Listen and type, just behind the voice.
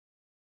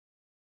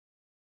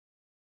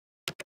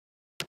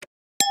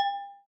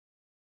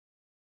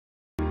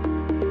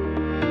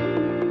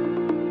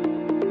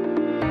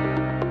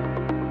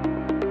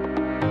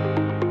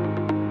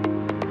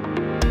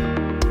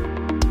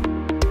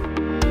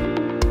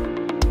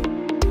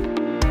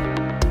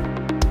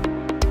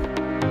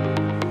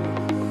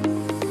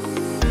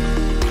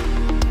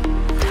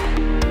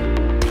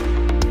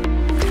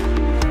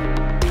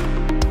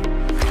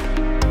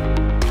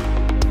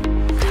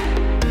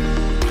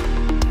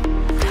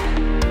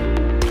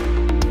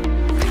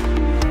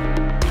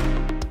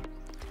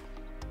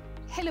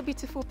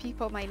beautiful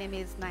people, my name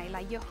is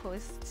Naila, your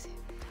host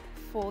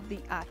for the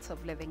Art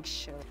of Living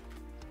show.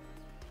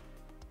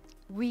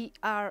 We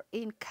are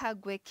in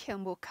Kagwe,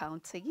 Kiambu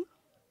County,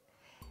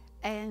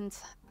 and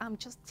I'm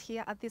just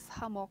here at this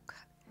hammock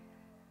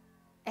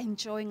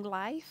enjoying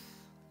life.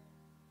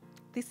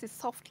 This is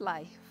soft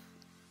life,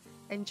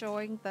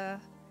 enjoying the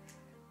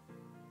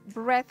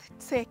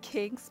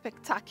breathtaking,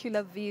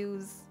 spectacular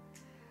views,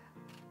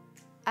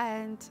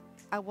 and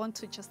I want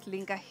to just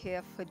linger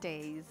here for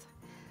days.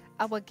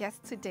 Our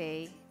guest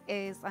today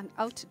is an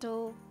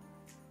outdoor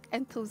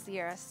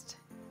enthusiast,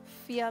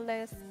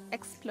 fearless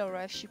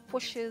explorer. She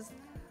pushes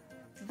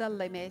the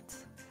limit.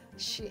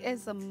 She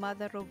is a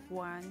mother of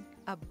one,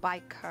 a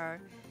biker,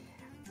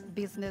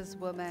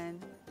 businesswoman,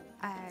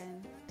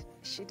 and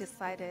she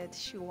decided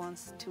she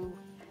wants to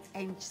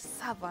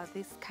savor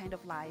this kind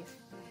of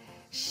life.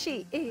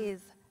 She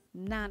is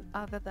none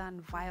other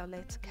than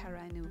Violet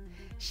Karanu.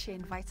 She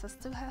invites us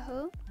to her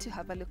home to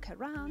have a look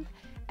around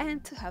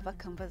and to have a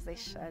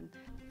conversation.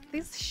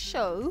 This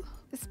show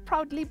is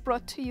proudly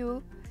brought to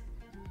you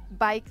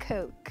by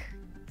Coke.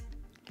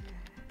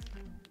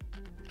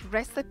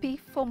 Recipe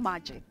for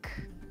magic.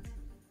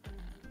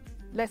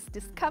 Let's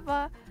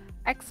discover,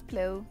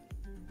 explore,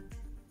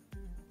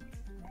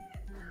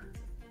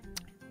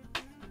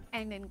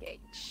 and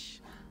engage.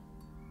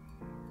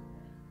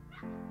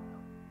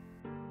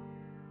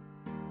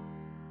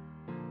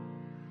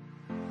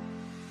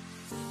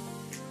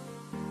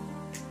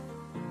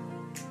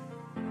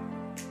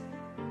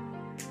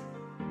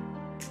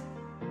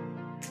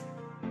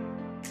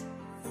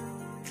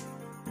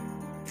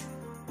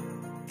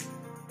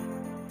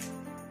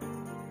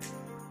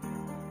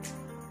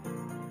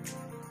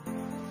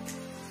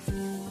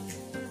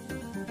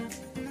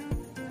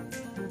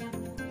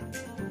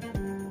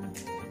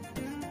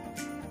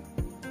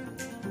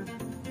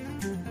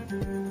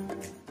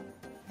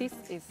 This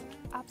is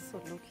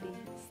absolutely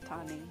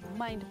stunning,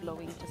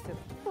 mind-blowing, just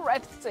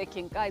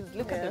breathtaking. Guys,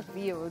 look at the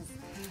views.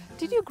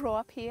 Did you grow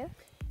up here?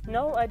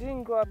 No, I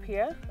didn't grow up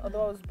here,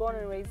 although I was born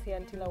and raised here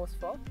until I was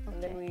 4,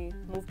 and then we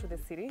moved to the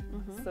city.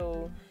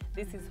 So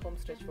this is home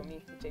stretch for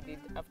me, which I did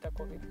after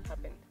COVID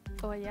happened.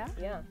 Oh yeah?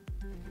 Yeah.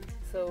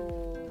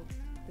 So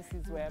this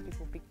is where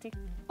people pick tea.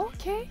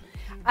 Okay.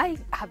 I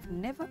have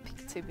never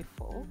picked tea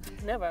before.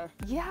 Never?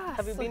 Yeah.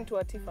 Have you been to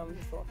a tea farm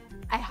before?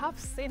 I have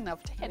seen,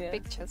 I've taken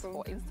pictures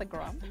for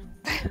Instagram.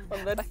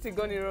 On that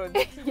Tigoni Road?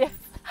 Yes.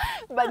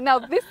 But now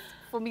this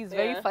for me is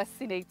very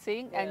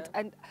fascinating,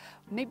 and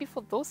maybe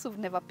for those who've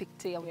never picked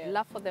tea, I would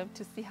love for them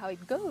to see how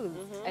it goes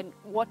and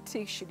what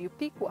tea should you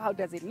pick, how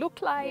does it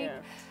look like.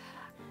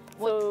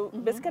 So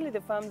basically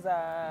the farms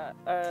are,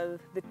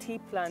 the tea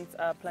plants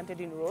are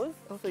planted in rows.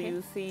 So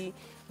you see,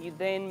 you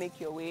then make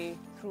your way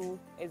through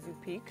as you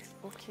pick.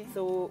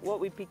 So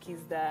what we pick is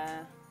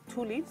the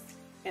 2 leaves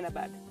and a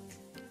bud.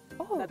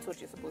 That's what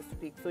you're supposed to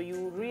pick. So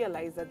you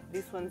realize that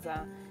these ones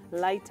are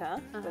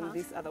lighter than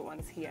these other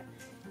ones here.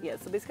 Yeah,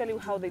 so basically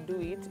how they do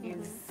it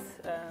is,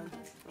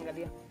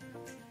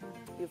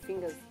 your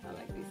fingers are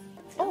like this.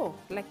 Oh,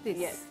 like this?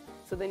 Yes.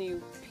 So then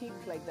you pick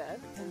like that,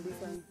 and this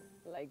one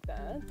like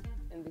that,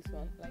 and this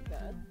one like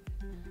that,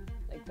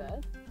 like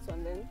that. So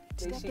and then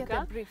they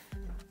shika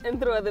and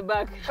throw at the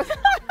back.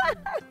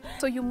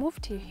 So you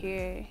moved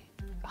here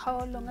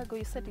how long ago?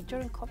 You said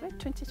during COVID,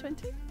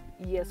 2020?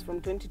 Yes, from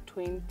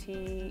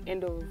 2020,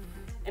 end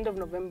of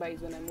November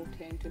is when I moved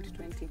here in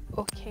 2020.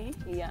 Okay.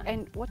 Yeah.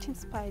 And what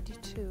inspired you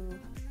to?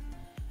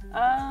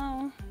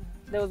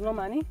 There was no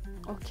money.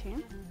 Okay.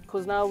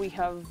 Because now we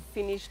have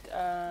finished.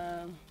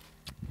 I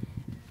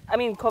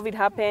mean, COVID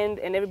happened,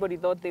 and everybody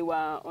thought they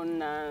were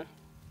on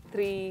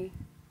 3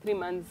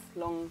 months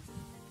long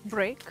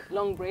break,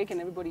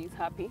 and everybody is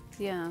happy.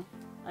 Yeah.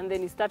 And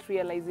then you start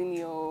realizing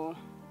your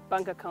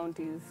bank account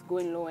is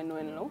going low and low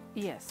and low.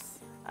 Yes.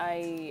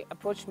 I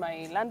approached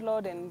my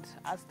landlord and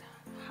asked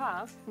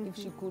her if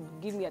she could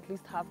give me at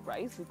least half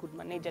price. We could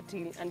manage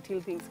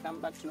until things come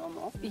back to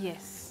normal.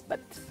 Yes. But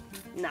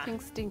nah.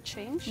 Things didn't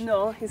change?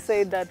 No, he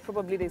said that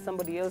probably there's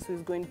somebody else who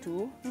is going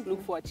to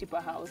look for a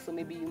cheaper house, so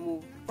maybe you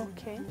move.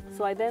 Okay.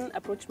 So I then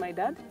approached my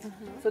dad.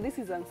 So this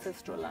is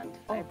ancestral land.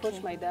 I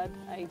approached my dad.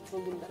 I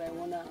told him that I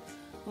want to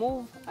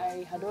move.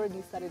 I had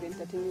already started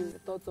entertaining the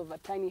thoughts of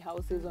tiny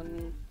houses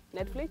on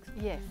Netflix.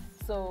 Yes.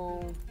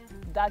 So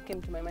that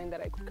came to my mind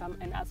that I could come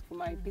and ask for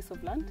my piece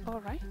of land,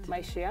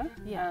 my share,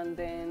 and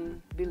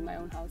then build my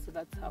own house. So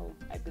that's how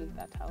I built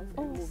that house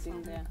and moved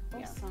in there.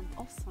 Awesome,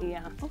 awesome.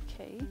 Yeah.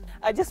 Okay.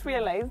 I just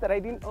realized that I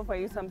didn't offer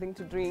you something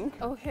to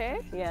drink.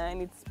 Okay. Yeah,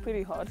 and it's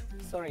pretty hot.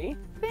 Sorry.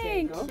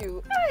 Thank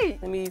you. Hey.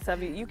 Let me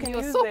serve you. You can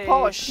use so the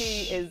posh.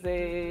 tea as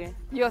a...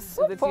 You're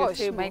so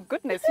posh. My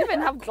goodness. You even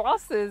have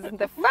glasses in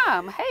the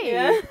farm. Hey.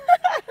 Yeah.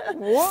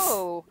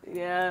 Whoa.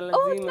 Yeah.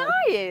 Oh,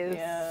 nice.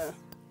 Yeah.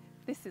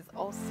 This is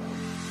awesome.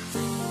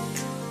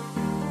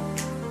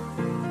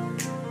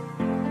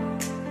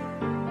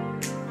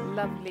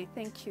 Lovely,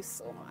 thank you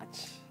so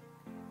much.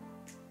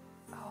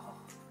 Oh,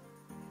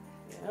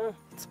 yeah.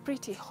 It's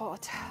pretty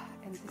hot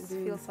and this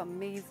feels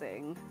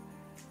amazing.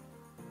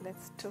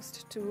 Let's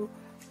toast to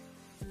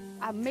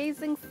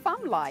amazing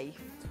farm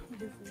life.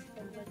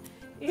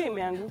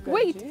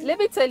 Wait, let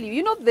me tell you,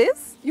 you know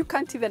this? You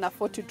can't even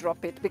afford to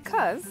drop it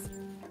because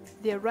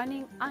they're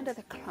running under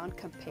the Crown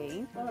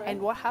campaign. Right. And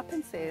what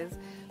happens is,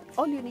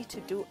 all you need to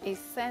do is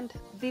send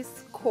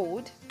this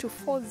code to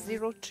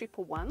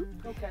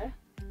 40111. Okay.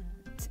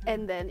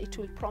 And then it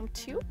will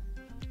prompt you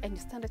and you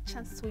stand a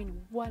chance to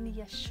win 1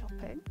 year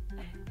shopping.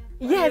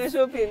 Yes,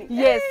 shopping.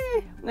 Yes,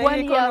 Hey,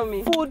 1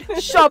 year food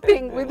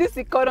shopping with this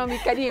economy.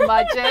 Can you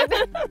imagine?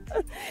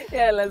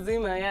 Yeah,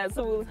 lazima. Yeah,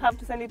 so we'll have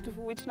to send it to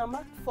which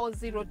number?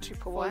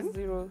 40111.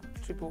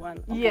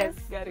 40111. Okay. Yes,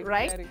 Got it,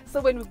 right? got it. So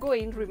when we go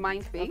in,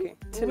 remind me. Okay.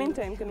 In the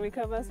meantime, can we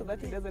cover so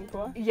that it doesn't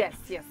pour? Yes,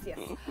 yes, yes.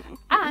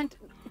 And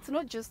it's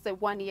not just the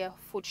 1 year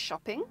food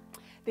shopping.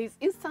 There's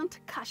instant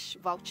cash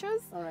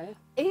vouchers, All right.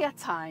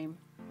 airtime,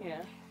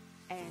 Yeah.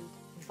 and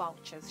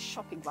vouchers,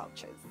 shopping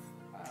vouchers.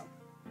 Wow.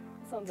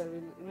 Sounds a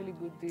really, really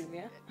good deal,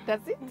 yeah?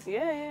 That's it?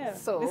 Yeah, yeah.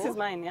 So this is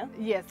mine, yeah?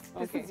 Yes,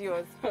 this Okay. is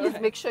yours. Please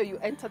make sure you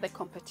enter the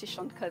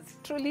competition because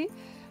truly,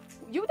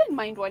 you wouldn't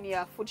mind 1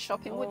 year food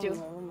shopping, would you?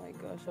 Oh my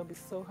gosh, I'll be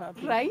so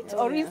happy. Right?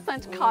 Oh, Or yeah.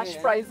 instant Oh, cash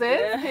yeah. prizes,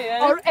 Yeah,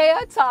 yeah. or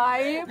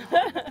airtime,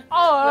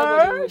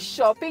 Nobody or would.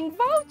 shopping Of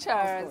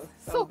vouchers. course,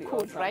 that So would be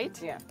cool, awesome.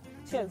 right? Yeah.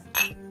 Cheers.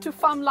 To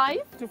farm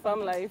life To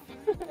farm life.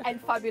 and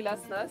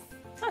fabulousness.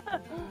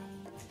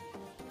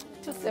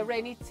 To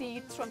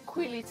serenity,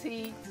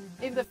 tranquility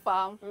in the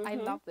farm. I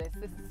love this.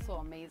 This is so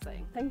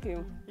amazing. Thank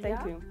you. Thank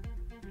Yeah. you.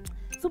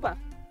 Super.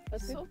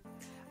 That's it. So,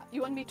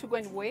 you want me to go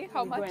and weigh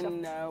how You much? go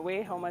and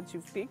weigh how much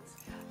you've picked.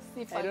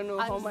 See if I don't know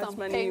how earn much some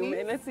money you pennies.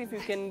 made. Let's see if you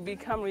can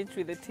become rich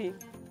with the tea.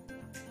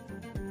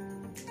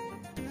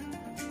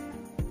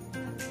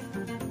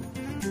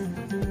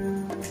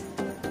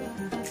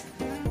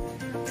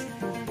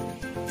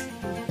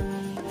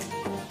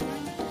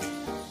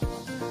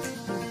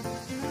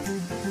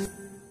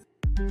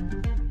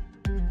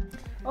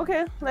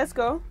 Okay, let's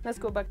go. Let's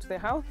go back to the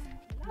house.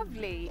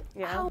 Lovely.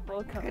 Yeah, Oh my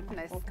welcome,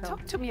 goodness. welcome.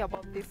 Talk to me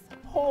about this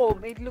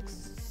home. It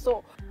looks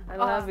so I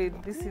love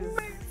it. This is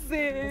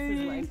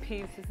amazing. my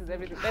peace. This is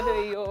everything. By the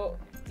way,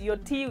 your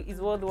tea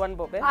is worth one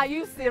bob. Eh? Are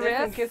you Just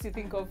serious? in case you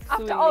think of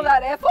After suing all me.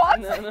 that effort?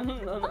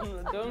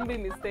 No. Don't be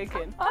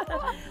mistaken.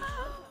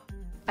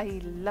 I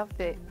love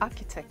the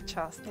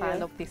architecture style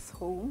Yeah. of this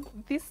home.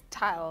 These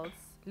tiles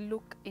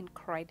look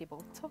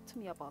incredible. Talk to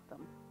me about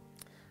them.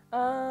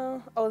 I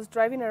was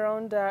driving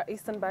around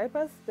Eastern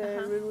Bypass,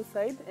 the rural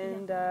side,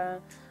 and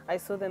I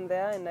saw them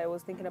there, and I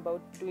was thinking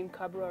about doing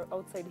cabro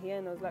outside here,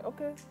 and I was like,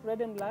 okay,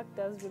 red and black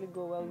does really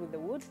go well with the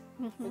wood,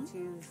 which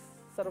is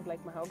sort of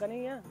like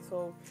mahogany, yeah.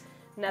 So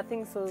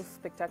nothing so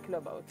spectacular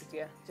about it,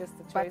 yeah. Just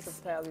the choice of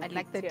style. I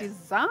like the picked, yeah.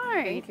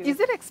 design. Thank you. Is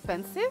it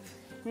expensive?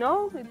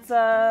 No, it's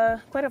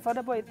quite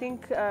affordable. I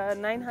think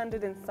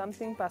 900 and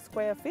something per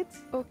square feet.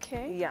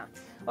 Okay. Yeah.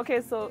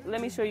 Okay, so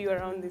let me show you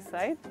around this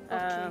side.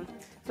 Okay.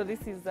 So this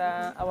is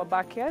our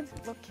backyard.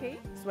 Okay.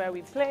 It's where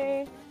we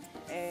play,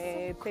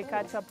 play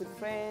catch up with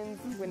friends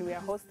when we are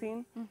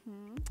hosting.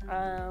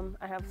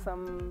 I have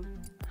some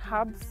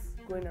herbs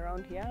growing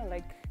around here, I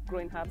like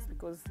growing herbs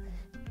because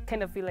I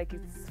kind of feel like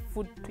it's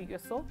food to your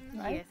soul,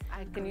 right? Yes,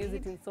 I can use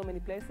it in so many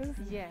places.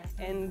 Yes.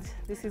 And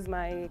this is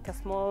my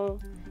small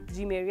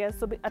gym area.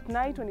 So at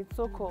night when it's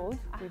so cold,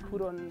 we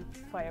put on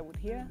firewood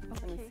here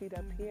and we sit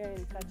up here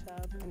and catch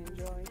up and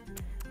enjoy,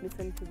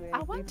 listen to the I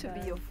want to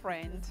be your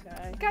friend.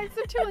 sky. Guys,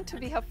 don't you want to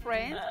be her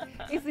friend?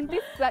 Isn't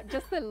this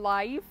just the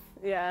life?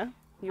 Yeah,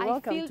 you're I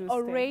welcome feel to stay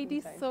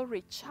already sometime. so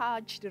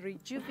recharged,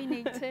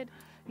 rejuvenated,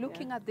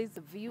 looking at these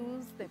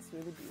views, the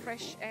really beautiful.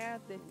 fresh air,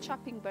 the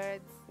chirping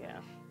birds, Yeah.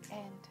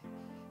 and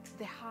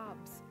the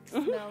herbs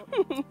smell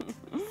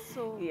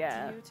so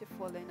Yeah.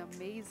 beautiful and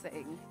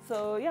amazing.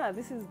 So yeah,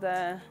 this is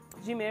the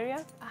gym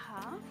area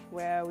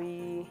where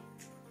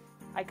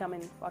I come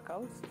and work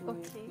out,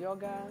 do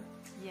yoga,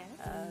 Yes.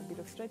 a bit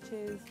of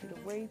stretches, bit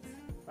of weights,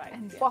 right?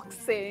 And yeah.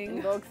 boxing.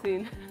 And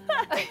boxing.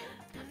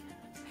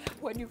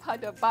 When you've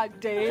had a bad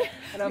day,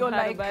 And I've you're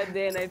had like, a bad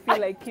day and I feel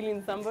like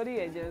killing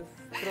somebody, I just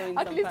throw in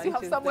at some least you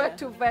have punches somewhere there.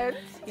 to vent.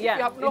 if you Yeah,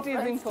 have no it is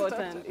friends to talk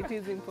important. to. It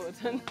is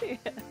important.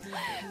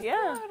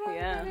 Yeah, Oh,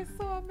 yeah. that is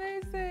so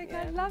amazing.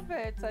 I Yeah. love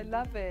it. I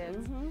love it.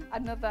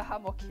 Another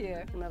hammock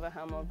here. Another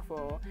hammock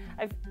for.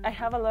 I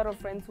have a lot of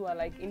friends who are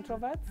like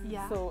introverts.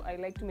 Yeah. So I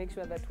like to make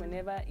sure that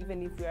whenever,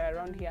 even if we are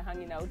around here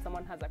hanging out,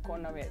 someone has a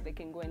corner where they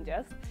can go and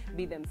just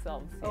be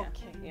themselves. Yeah.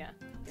 Okay. Yeah.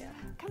 Yeah.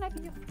 Can I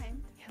be your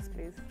friend? Yes,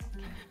 please.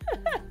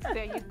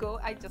 There you go.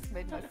 I just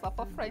made myself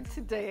a friend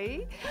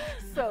today.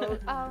 So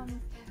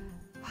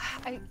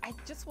I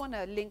just want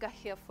to linger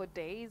here for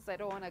days. I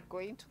don't want to go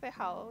into the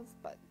house,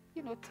 but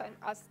you know, time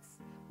asks.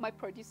 My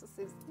producer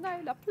says,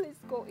 Naila, please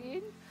go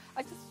in.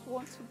 I just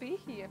want to be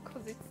here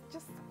because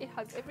it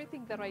has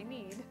everything that I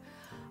need.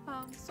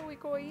 So we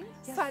go in.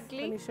 Yes,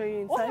 Sadly, let me show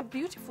you what a inside.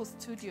 beautiful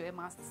studio, I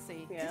must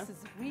say. Yeah. This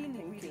is really,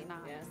 Thank really you.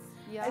 nice.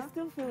 Yeah. Yeah. I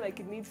still feel like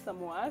it needs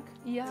some work.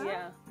 Yeah.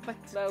 Yeah. But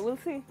we'll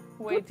see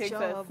where good it takes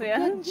job. us. Yeah.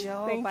 Good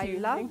job. Thank I you.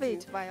 love Thank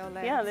it, you.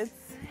 Violet. Yeah,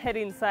 let's head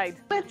inside.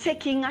 We're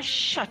taking a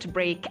short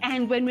break,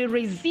 and when we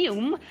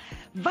resume,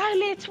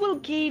 Violet will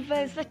give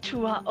us a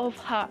tour of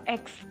her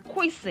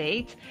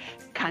exquisite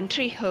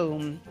country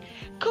home.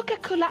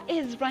 Coca-Cola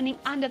is running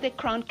Under the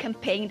Crown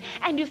campaign,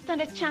 and you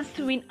stand a chance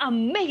to win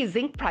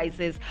amazing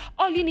prizes.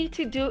 All you need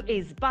to do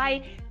is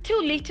buy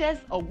 2 liters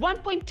or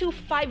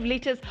 1.25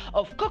 liters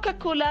of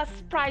Coca-Cola,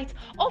 Sprite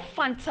or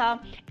Fanta,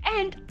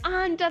 and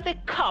under the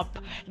cup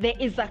there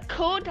is a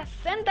code.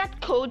 Send that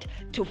code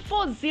to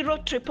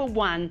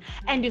 40111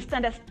 and you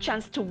stand a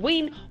chance to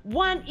win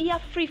 1 year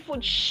free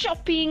food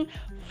shopping,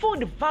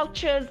 food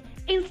vouchers,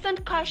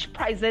 instant cash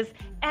prizes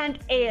and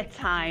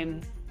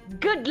airtime.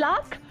 Good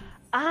luck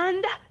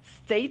and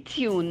stay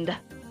tuned.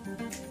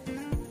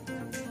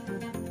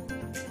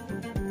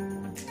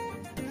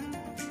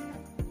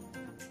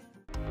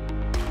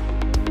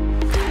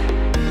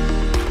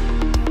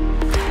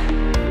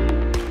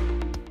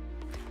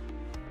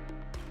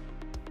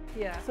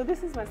 Yeah. So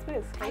this is my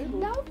space. I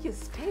love your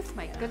space,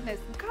 my goodness.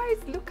 Guys,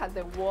 look at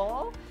the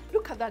wall.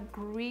 Look at that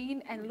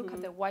green and look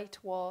at the white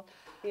wall.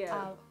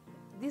 Yeah.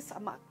 This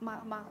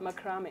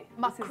macrame.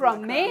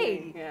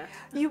 Macrame. Yeah.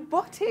 You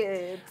bought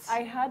it. I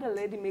had a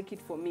lady make it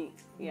for me.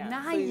 Yeah.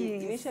 Nice.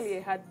 So initially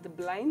I had the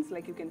blinds,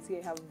 like you can see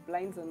I have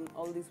blinds on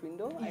all this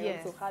window.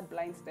 Yes. I also had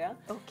blinds there.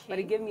 Okay. But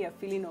it gave me a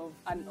feeling of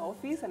an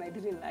office and I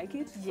didn't like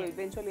it. Yes. So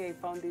eventually I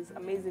found this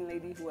amazing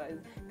lady who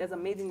does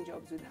amazing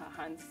jobs with her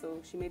hands.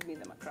 So she made me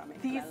the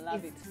macrame. This I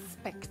love is it.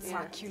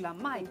 spectacular.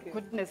 Yeah. My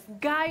goodness.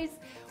 Guys,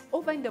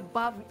 over and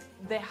above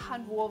the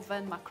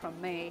hand-woven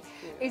macrame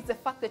is the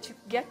fact that you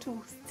get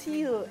to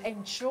still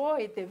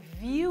enjoy the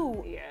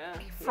view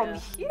from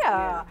here.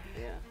 Yeah.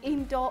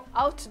 Indoor,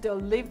 outdoor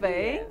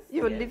living. Yes,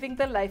 You're yes. living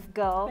the life,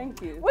 girl.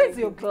 Thank you. Where's Thank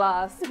your you.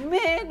 glass?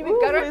 Man, we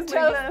Ooh, gotta where's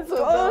my glass?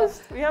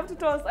 toast We have to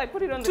toast. I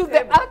put it on to the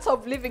table. the art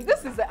of living.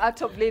 This is the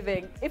art of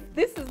living. If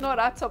this is not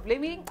art of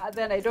living,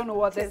 then I don't know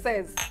what this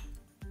is.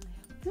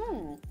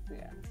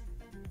 Yeah.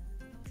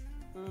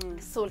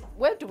 So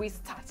where do we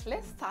start?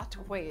 Let's start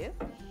with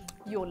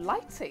your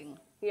lighting.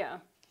 Yeah.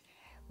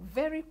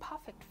 Very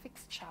perfect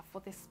fixture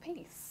for the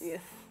space.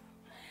 Yes.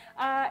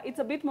 It's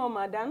a bit more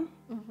modern.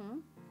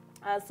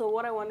 So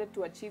what I wanted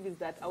to achieve is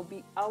that I'll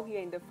be out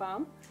here in the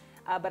farm,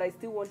 but I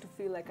still want to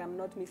feel like I'm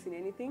not missing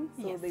anything.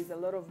 So there's a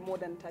lot of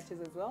modern touches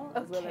as well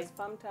as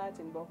farm touch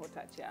and boho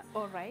touch. Yeah.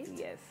 All right.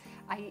 Yes.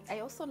 I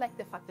also like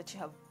the fact that you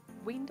have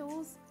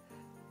windows,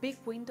 big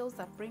windows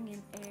that bring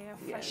in air,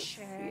 fresh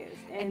air,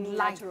 and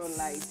natural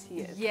light.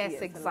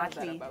 Yes,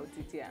 exactly. I love that about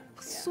it. Yeah.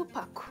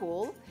 Super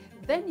cool.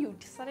 Then you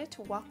decided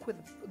to work with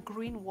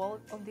green wall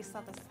on this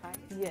other side.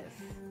 Yes.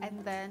 And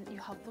then you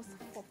have those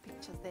 4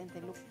 pictures there and they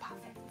look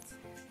perfect.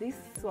 These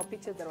were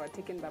pictures that were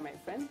taken by my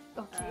friend.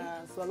 Okay.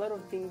 So a lot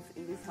of things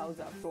in this house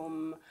are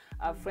from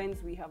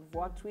friends we have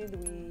worked with,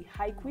 we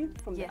hike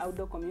with from the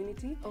outdoor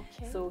community.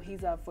 Okay. So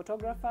he's a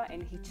photographer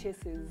and he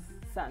chases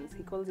suns.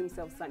 He calls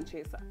himself sun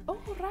chaser. Oh,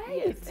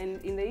 right. Yes,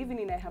 and in the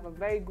evening I have a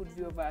very good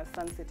view of a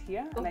sunset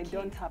here and I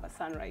don't have a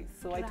sunrise.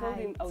 So I told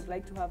him I would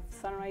like to have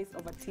sunrise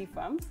over tea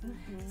farms.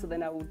 So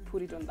then I would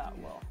put it on that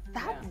wall.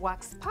 That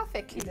works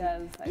perfectly. It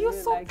does. You're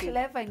really so like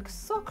clever and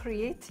so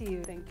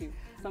creative. Thank you.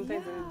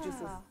 Sometimes the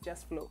juices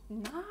just flow.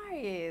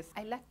 Nice.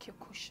 I like your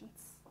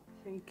cushions.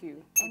 Thank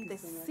you. And the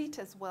seat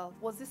as well.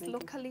 Was this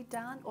locally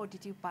done or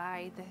did you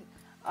buy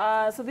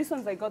the... So these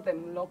ones I got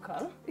them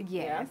local.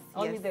 Yes.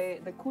 Only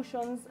the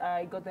cushions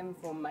I got them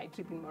from my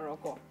trip in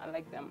Morocco. I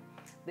like them.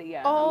 They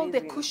are all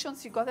amazing. the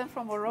cushions you got them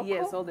from Morocco?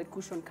 Yes, all the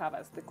cushion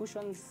covers. The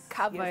cushions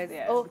covers.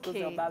 Yes, Okay. because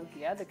they're bulky.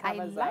 Yeah, the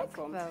covers I like are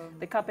from them.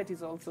 the carpet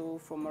is also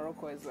from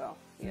Morocco as well.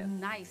 Yes.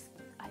 Nice.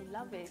 I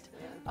love it.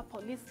 A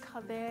police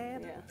car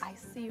there. I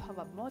see you have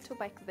a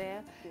motorbike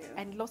there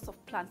and lots of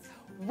plants.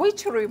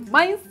 Which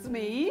reminds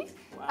me,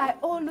 I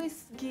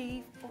always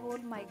give all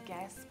my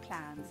guests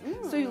plants.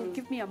 So you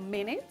give me a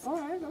minute. All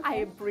right.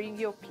 Okay. I bring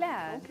your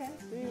plants.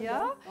 Okay.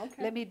 Yeah?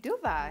 Okay. Let me do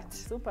that.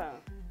 Super.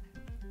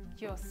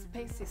 Your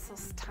space is so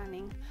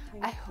stunning.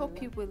 I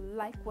hope you will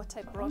like what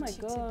I brought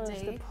you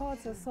today. The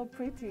pots are so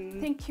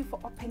pretty. Thank you for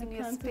opening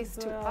your space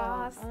to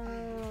us.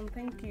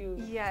 Thank you.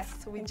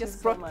 Yes, we Thank just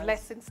you brought so much.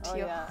 blessings to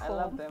your home. I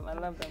love them. I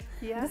love them.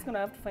 Yeah. I'm just gonna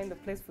have to find a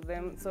place for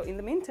them. So in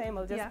the meantime,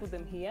 I'll just put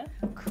them here.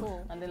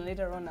 Cool. And then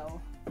later on,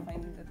 I'll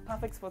find the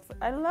perfect spot.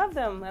 I love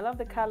them. I love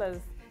the colors.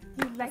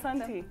 You like them?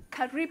 Santi.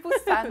 Karibu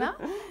sana.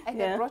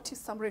 And I brought you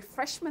some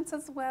refreshments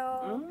as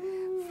well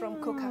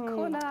from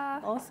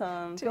Coca-Cola.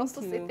 Awesome. To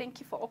also say thank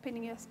you for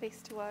opening your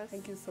space to us.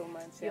 Thank you so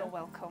much. You're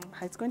welcome.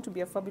 It's going to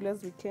be a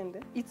fabulous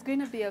weekend. It's going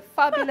to be a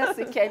fabulous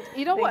weekend.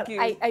 You know what?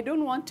 I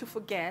don't want to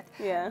forget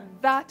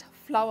that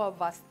flower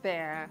vase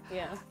there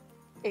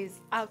is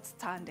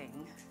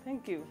outstanding.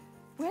 Thank you.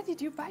 Where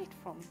did you buy it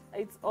from?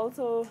 It's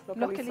also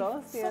locally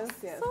sourced. Yes.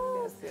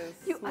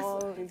 You small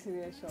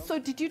interior shop. So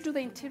did you do the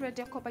interior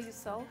decor by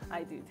yourself?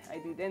 I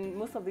did. And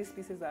most of these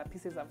pieces are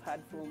pieces I've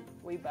had from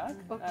way back.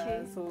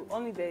 Okay. So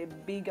only the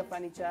bigger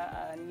furniture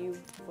are new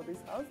for this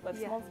house, but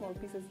small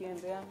pieces here and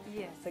there.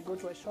 Yes. So I go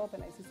to a shop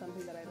and I see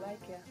something that I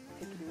like,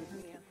 take it with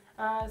me.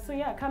 So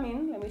yeah, come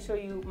in. Let me show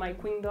you my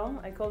queendom.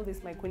 I call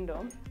this my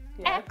queendom.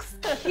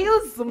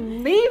 Excuse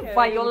me,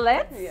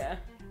 Violet.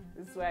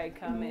 This is where I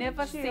come.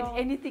 Never and seen chill.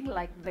 anything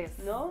like this.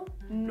 No?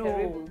 No.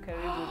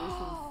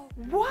 Karibu.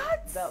 This is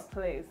What? that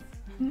place.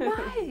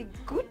 My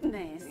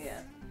goodness. Yeah.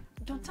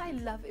 Don't I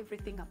love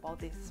everything about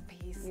this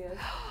space? Yes.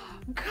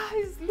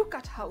 Guys, look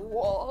at her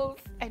walls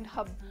and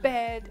her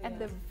bed and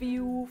the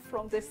view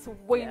from this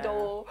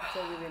window. Yeah, it's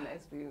a really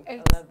nice view.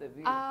 It's I love the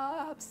view.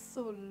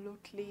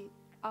 absolutely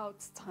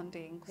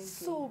outstanding.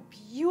 So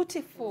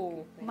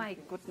beautiful. My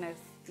goodness.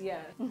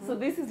 Yeah. So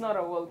this is not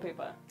a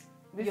wallpaper.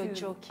 This You're is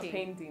joking. a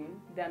painting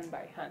done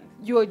by hand.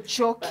 You're But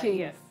joking.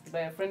 yes, by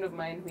a friend of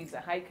mine who is a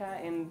hiker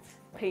and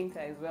painter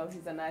as well.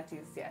 He's an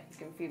artist. Yeah, he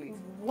can feel it.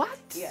 What?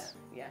 Yeah,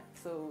 yeah.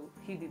 So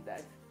he did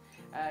that.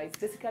 It's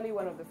basically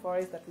one of the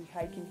forests that we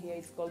hike in here.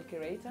 It's called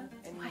Karanu,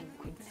 and My it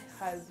goodness.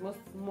 has most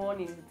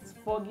mornings. It's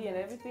foggy and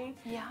everything.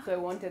 Yeah. So I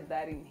wanted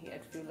that in here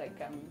to feel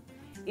like I'm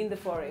in the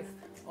forest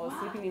or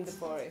sleeping in the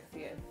forest.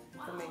 Yes,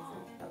 it's amazing.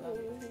 I love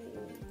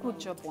it. Good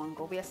job,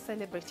 Wango. We are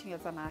celebrating you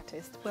as an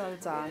artist. Well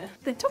done. Yeah.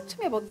 Then talk to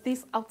me about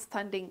this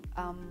outstanding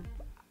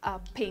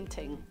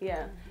painting.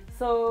 Yeah.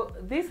 So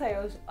this I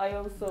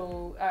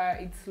also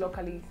it's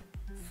locally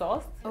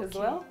sourced as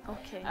well.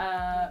 Okay.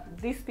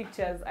 These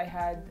pictures I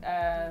had,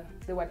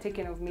 they were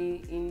taken of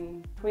me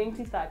in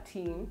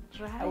 2013.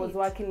 Right. I was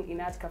working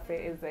in Art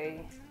Cafe as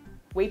a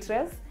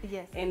waitress.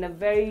 Yes. And a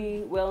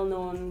very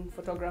well-known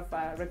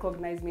photographer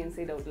recognized me and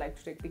said, I would like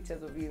to take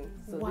pictures of you.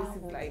 So Wow. this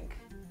is like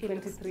It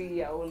looks-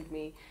 23-year-old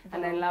me,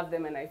 and I Wow. love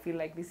them, and I feel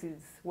like this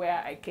is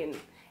where I can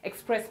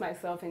express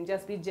myself and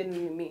just be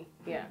genuinely me.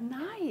 Yeah.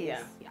 Nice.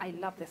 Yeah. I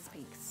love the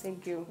space.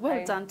 Thank you.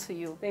 Well done to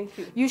you. Thank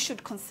you. You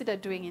should consider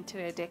doing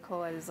interior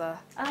decor as a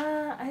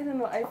I don't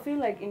know. I feel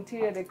like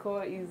interior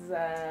decor is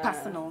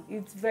Personal.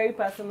 It's very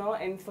personal,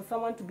 and for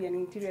someone to be an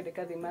interior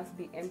decor, they must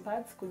be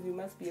empaths, because you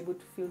must be able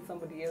to feel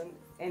somebody else's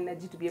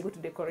energy to be able to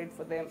decorate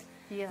for them.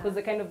 Yeah. Because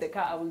the kind of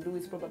decor I will do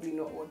is probably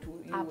not what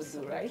you would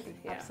do, right?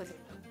 Yeah. Absolutely.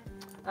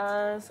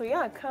 So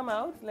yeah, come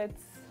out.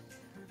 Let's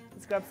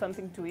grab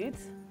something to eat.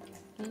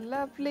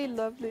 Lovely,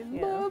 lovely,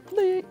 Yeah.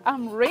 lovely.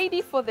 I'm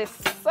ready for the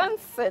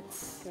sunset.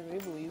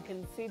 Karibu, you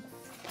can sit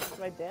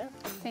right there.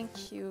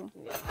 Thank you.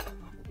 Yeah.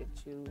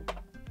 Get you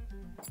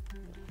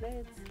the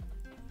plate.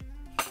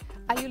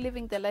 Are you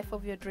living the life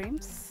of your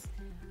dreams?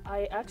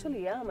 I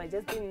actually am. I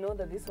just didn't know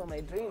that these were my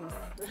dreams.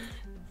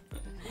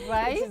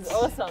 Right? Which is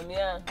awesome,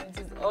 yeah. Which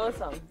is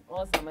awesome.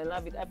 Awesome. I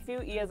love it. A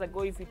few years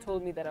ago, if you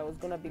told me that I was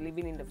going to be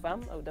living in the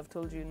farm, I would have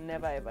told you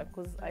never ever,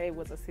 because I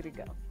was a city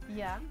girl.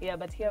 Yeah. Yeah,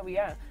 but here we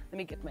are. Let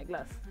me get my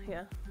glass.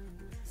 Yeah.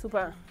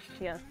 Super.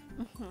 Yeah.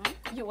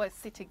 You were a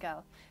city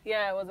girl.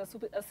 Yeah, I was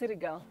a city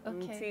girl Okay.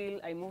 until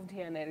I moved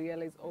here and I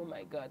realized, oh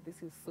my God,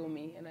 this is so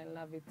me, and I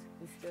love it.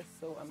 It's just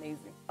so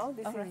amazing. Oh,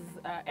 this All is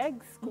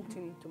eggs cooked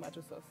in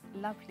tomato sauce.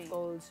 Lovely.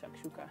 Called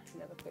shakshuka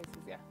in other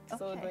places, yeah.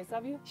 So Okay. do I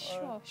serve you?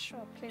 Sure, Or-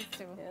 sure. Please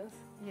do. Yes.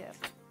 Yes.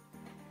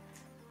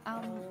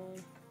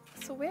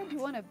 So where do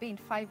you want to be in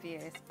 5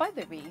 years? By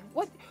the way,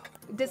 what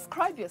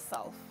describe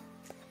yourself?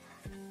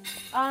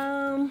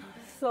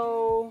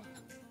 So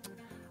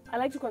I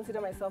like to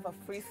consider myself a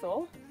free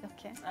soul,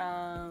 Okay.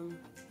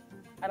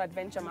 an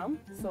adventure mom.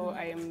 So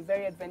I am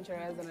very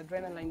adventurous, an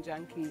adrenaline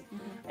junkie.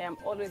 I am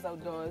always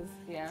outdoors.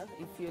 Yeah.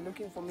 If you're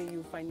looking for me,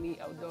 you'll find me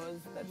outdoors.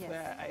 That's Yes.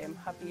 where I am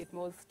happy at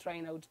most,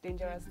 trying out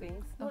dangerous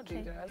things. Not Okay.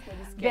 dangerous,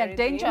 maybe scary They're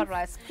things.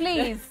 dangerous.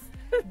 Please,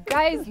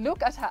 guys,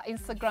 look at her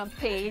Instagram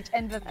page,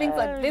 and the things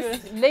that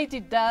this good. lady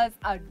does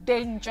are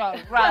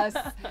dangerous.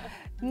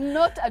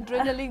 Not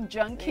adrenaline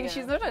junkie. Yeah.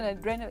 She's not an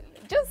adrenaline.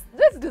 Just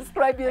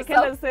describe I yourself.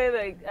 kind of say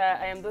like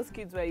I am those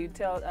kids where you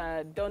tell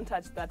don't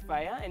touch that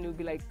fire, and you'll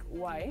be like,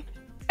 why?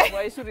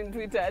 Why shouldn't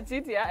we touch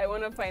it? Yeah, I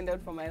want to find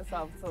out for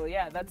myself. So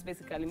yeah, that's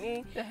basically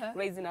me,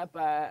 raising up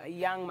a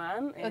young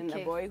man and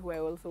Okay. a boy who I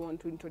also want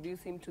to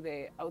introduce him to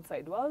the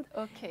outside world.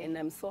 Okay. And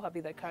I'm so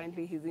happy that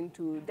currently he's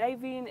into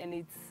diving, and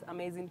it's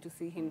amazing to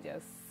see him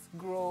just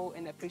grow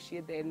and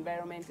appreciate the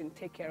environment and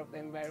take care of the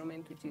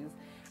environment, which is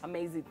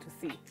amazing to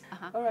see.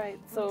 All right,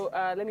 so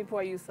let me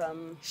pour you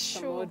some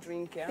more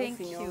drink. Yeah? Thank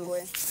you.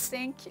 Sinyongwe.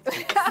 Thank you.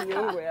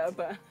 Sinyongwe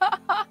hapa.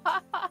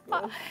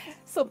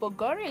 So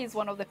Bogoria is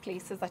one of the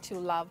places that you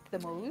love the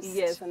most?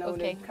 Yes, and I would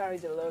Okay.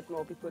 encourage a lot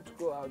more people to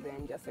go out there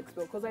and just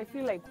explore, because I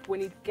feel like when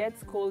it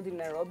gets cold in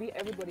Nairobi,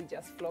 everybody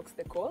just flocks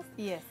the coast.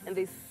 Yes. And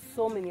there's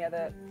so many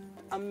other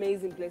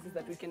amazing places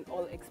that we can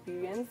all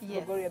experience.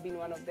 Yes. Bogoria being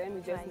one of them.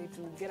 You just Right. need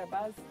to get a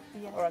bus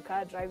Yes. or a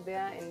car, drive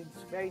there, and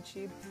it's very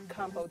cheap.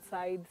 Camp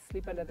outside,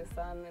 sleep under the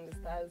sun and the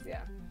stars.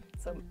 Yeah,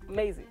 so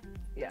amazing.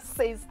 Yeah.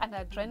 Says an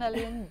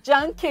adrenaline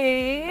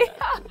junkie.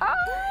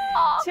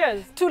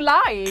 Cheers To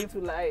life. to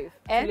life,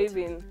 And to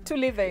living. to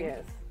living.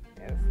 Yes,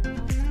 yes.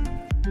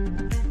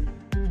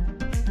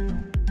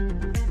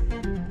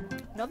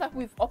 Now that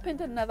we've opened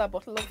another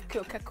bottle of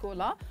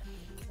Coca-Cola,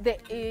 there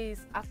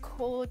is a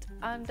code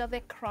under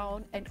the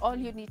crown, and all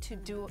you need to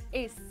do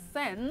is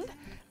send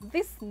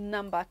this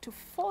number to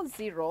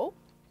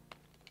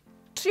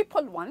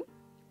 40111.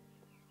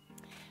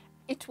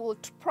 It will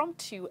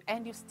prompt you,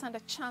 and you stand a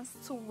chance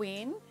to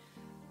win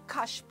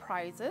cash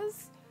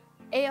prizes,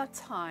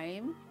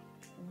 airtime,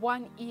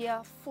 1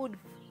 year food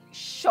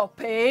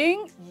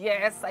shopping.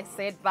 Yes, I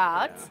said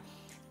that. Yeah.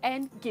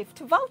 And gift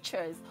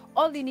vouchers.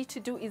 All you need to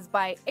do is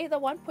buy either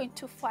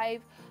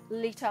 1.25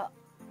 liter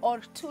or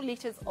 2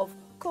 liters of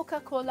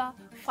Coca-Cola,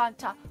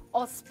 Fanta,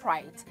 or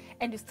Sprite,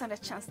 and you stand a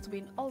chance to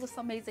win all those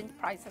amazing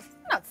prizes.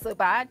 Not so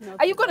bad.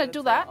 Are you going to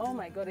do that? Oh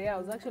my God, yeah, I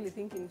was actually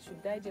thinking,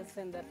 should I just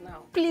send that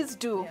now? Please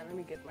do. Yeah, let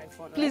me get my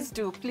phone. Please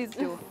do, please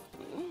do.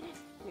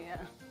 Yeah.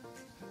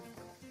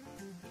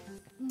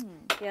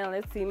 Yeah,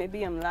 let's see,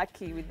 maybe I'm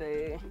lucky with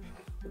the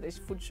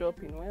food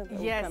shopping. Well, that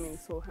will come in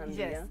so handy.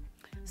 Yes. Yeah?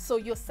 So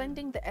you're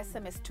sending the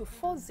SMS to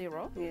 40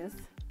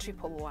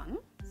 111.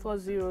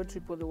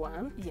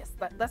 40111. Yes,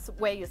 that's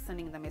where you're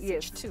sending the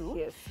message to.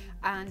 Yes.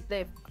 And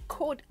the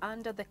code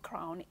under the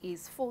crown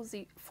is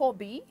 4B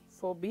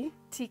 4B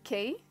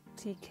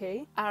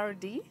TK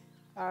RD.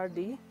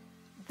 RD.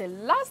 The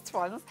last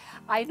ones,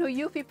 I know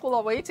you people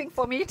are waiting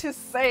for me to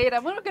say it.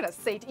 I'm not going to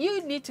say it.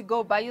 You need to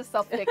go buy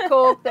yourself the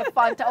Coke, the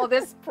Fanta, or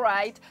the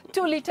Sprite,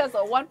 2 liters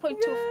or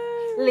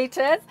 1.2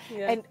 liters.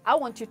 Yeah. And I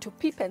want you to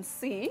peep and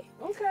see.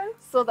 Okay.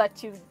 So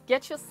that you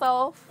get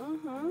yourself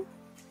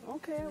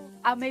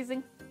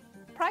amazing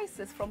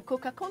prices from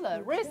Coca-Cola.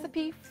 Okay.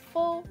 Recipe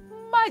for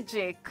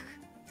magic.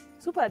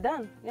 Super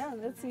done. Yeah,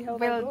 let's see how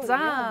that goes.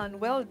 Done,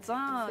 well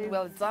done,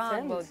 well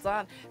done, well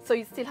done. So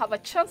you still have a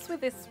chance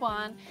with this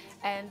one,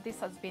 and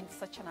this has been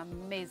such an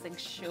amazing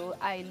show.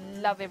 I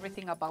love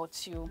everything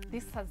about you.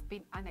 This has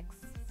been an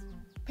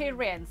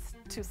experience,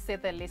 to say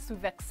the least.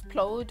 We've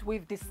explored,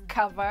 we've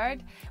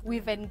discovered,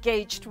 we've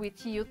engaged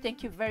with you.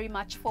 Thank you very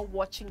much for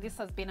watching. This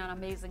has been an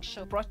amazing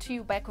show brought to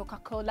you by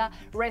Coca-Cola.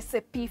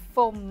 Recipe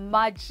for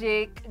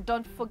magic.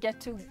 Don't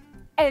forget to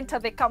enter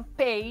the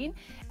campaign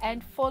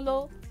and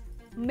follow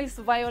Miss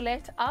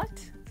Violet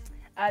at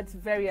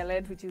Very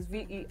Alert, which is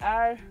VERIALET.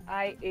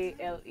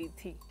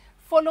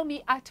 Follow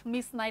me at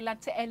Miss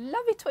Nylante. I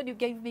love it when you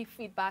gave me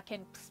feedback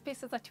and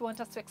spaces that you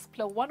want us to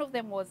explore. One of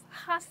them was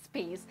her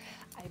space.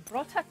 I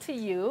brought her to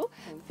you.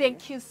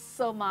 Thank you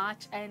so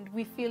much. And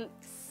we feel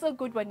so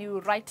good when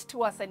you write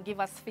to us and give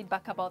us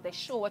feedback about the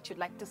show, what you'd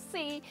like to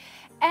see.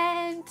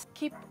 And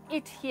keep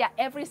it here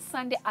every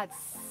Sunday at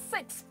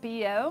 6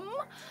 p.m.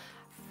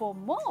 for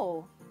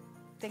more.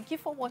 Thank you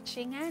for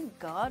watching, and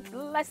God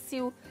bless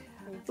you.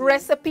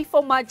 Recipe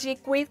for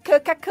magic with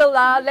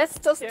Coca-Cola. Let's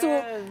toast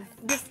to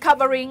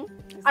discovering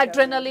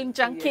adrenaline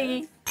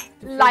junkie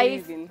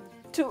life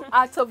to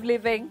art of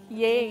living.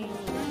 Yay.